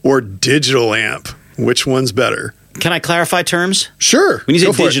amp or digital amp? Which one's better? Can I clarify terms? Sure. When you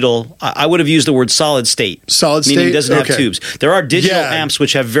say digital, I would have used the word solid state. Solid state? Meaning it doesn't have tubes. There are digital amps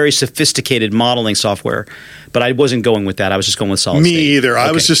which have very sophisticated modeling software, but I wasn't going with that. I was just going with solid state. Me either. Okay.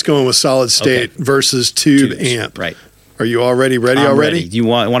 I was just going with solid state versus tubes. Amp. Right. Are you all ready? I'm ready? Do you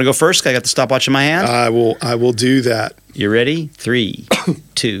want to go first? I got the stopwatch in my hand. I will do that. You ready? 3,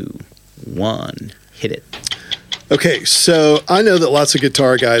 2, 1. Hit it. Okay, so I know that lots of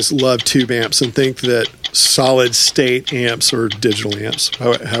guitar guys love tube amps and think that solid state amps or digital amps,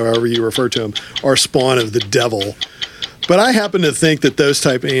 however you refer to them, are spawn of the devil. But I happen to think that those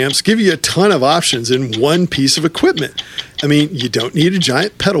type of amps give you a ton of options in one piece of equipment. I mean, you don't need a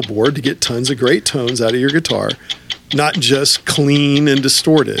giant pedal board to get tons of great tones out of your guitar, not just clean and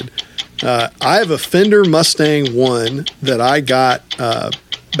distorted. I have a Fender Mustang 1 that I got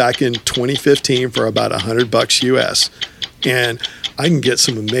back in 2015 for about $100 US, and I can get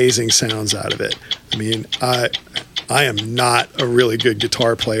some amazing sounds out of it. I mean, I am not a really good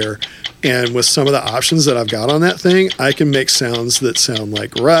guitar player, and with some of the options that I've got on that thing, I can make sounds that sound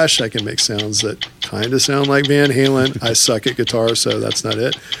like Rush. I can make sounds that kind of sound like Van Halen. I suck at guitar, so that's not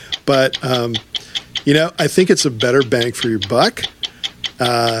it. But I think it's a better bang for your buck.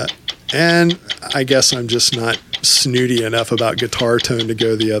 And I guess I'm just not snooty enough about guitar tone to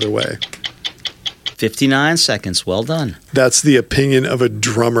go the other way. 59 seconds. Well done. That's the opinion of a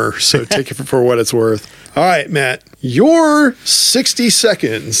drummer, so take it for what it's worth. All right, Matt, your 60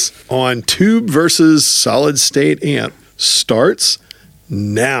 seconds on tube versus solid state amp starts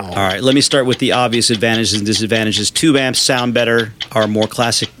now. All right, let me start with the obvious advantages and disadvantages. Tube amps sound better, are more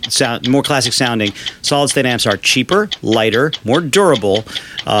classic sounding. Solid state amps are cheaper, lighter, more durable,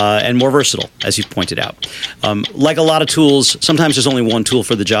 and more versatile, as you've pointed out. Like a lot of tools, sometimes there's only one tool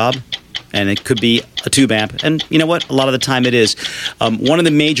for the job. And it could be a tube amp. And you know what? A lot of the time it is. One of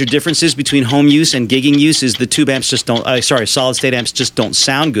the major differences between home use and gigging use is the tube amps solid state amps just don't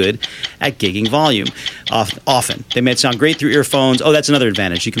sound good at gigging volume. Often. They may sound great through earphones. Oh, that's another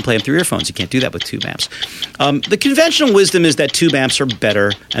advantage. You can play them through earphones. You can't do that with tube amps. The conventional wisdom is that tube amps are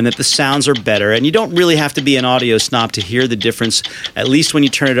better and that the sounds are better. And you don't really have to be an audio snob to hear the difference, at least when you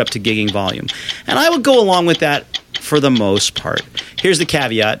turn it up to gigging volume. And I would go along with that for the most part. Here's the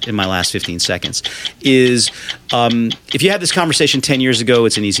caveat in my last 15 seconds is if you had this conversation 10 years ago,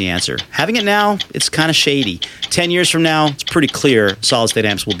 it's an easy answer. Having it now, it's kind of shady. 10 years from now, it's pretty clear solid-state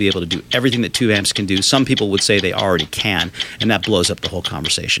amps will be able to do everything that tube amps can do. Some people would say they already can, and that blows up the whole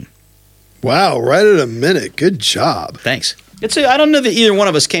conversation. Wow, right at a minute. Good job. Thanks. I don't know that either one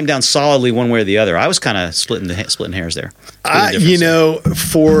of us came down solidly one way or the other. I was kind of splitting hairs there.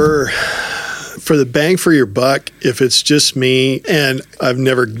 For the bang for your buck, if it's just me, and I've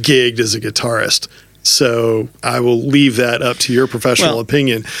never gigged as a guitarist, so I will leave that up to your professional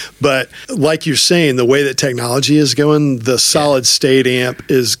opinion. But like you're saying, the way that technology is going, the solid state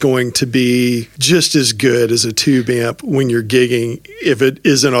amp is going to be just as good as a tube amp when you're gigging. If it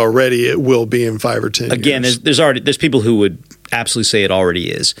isn't already, it will be in 5 or 10 years. Again, there's people who would absolutely say it already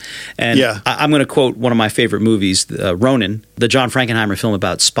is. And I'm going to quote one of my favorite movies, Ronin, the John Frankenheimer film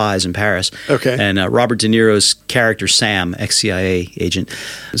about spies in Paris. Okay. And Robert De Niro's character, Sam, ex-CIA agent,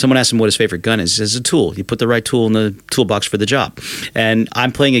 someone asked him what his favorite gun is. He says, a tool. You put the right tool in the toolbox for the job. And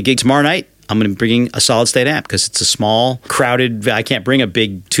I'm playing a gig tomorrow night. I'm going to be bringing a solid-state amp because it's a small, crowded. I can't bring a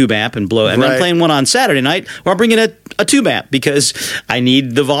big tube amp and blow it. And I'm playing one on Saturday night where I'm bringing a tube amp because I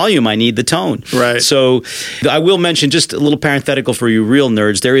need the volume. I need the tone. Right. So I will mention, just a little parenthetical for you real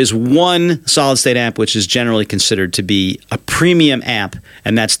nerds, there is one solid-state amp which is generally considered to be a premium amp,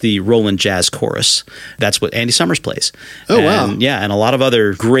 and that's the Roland Jazz Chorus. That's what Andy Summers plays. Wow. Yeah, and a lot of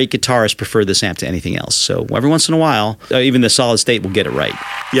other great guitarists prefer this amp to anything else. So every once in a while, even the solid-state will get it right.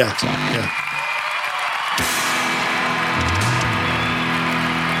 Yeah. So, yeah.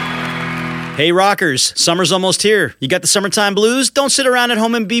 Hey rockers, summer's almost here. You got the summertime blues? Don't sit around at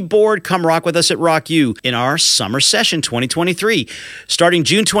home and be bored. Come rock with us at Rock U in our Summer Session 2023. Starting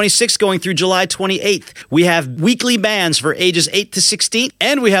June 26th going through July 28th. We have weekly bands for ages 8 to 16,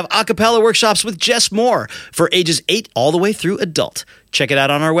 and we have a cappella workshops with Jess Moore for ages 8 all the way through adult. Check it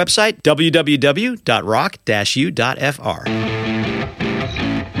out on our website, www.rock-u.fr.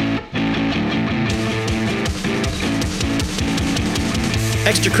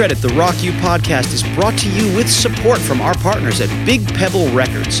 Extra Credit, the Rock U podcast, is brought to you with support from our partners at Big Pebble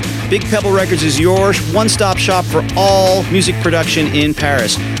Records. Big Pebble Records is your one-stop shop for all music production in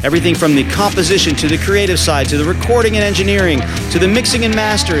Paris. Everything from the composition to the creative side, to the recording and engineering, to the mixing and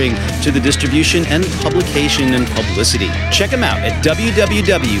mastering, to the distribution and publication and publicity. Check them out at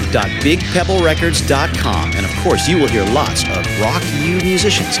www.bigpebblerecords.com. And of course, you will hear lots of Rock U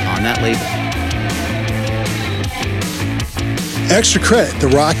musicians on that label. Extra Credit, the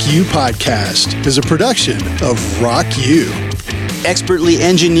Rock U podcast, is a production of Rock U. Expertly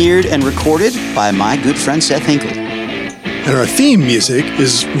engineered and recorded by my good friend Seth Hinkle. And our theme music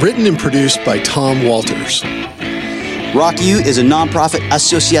is written and produced by Tom Walters. Rock U is a non-profit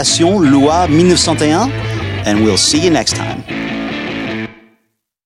association loi 1901, and we'll see you next time.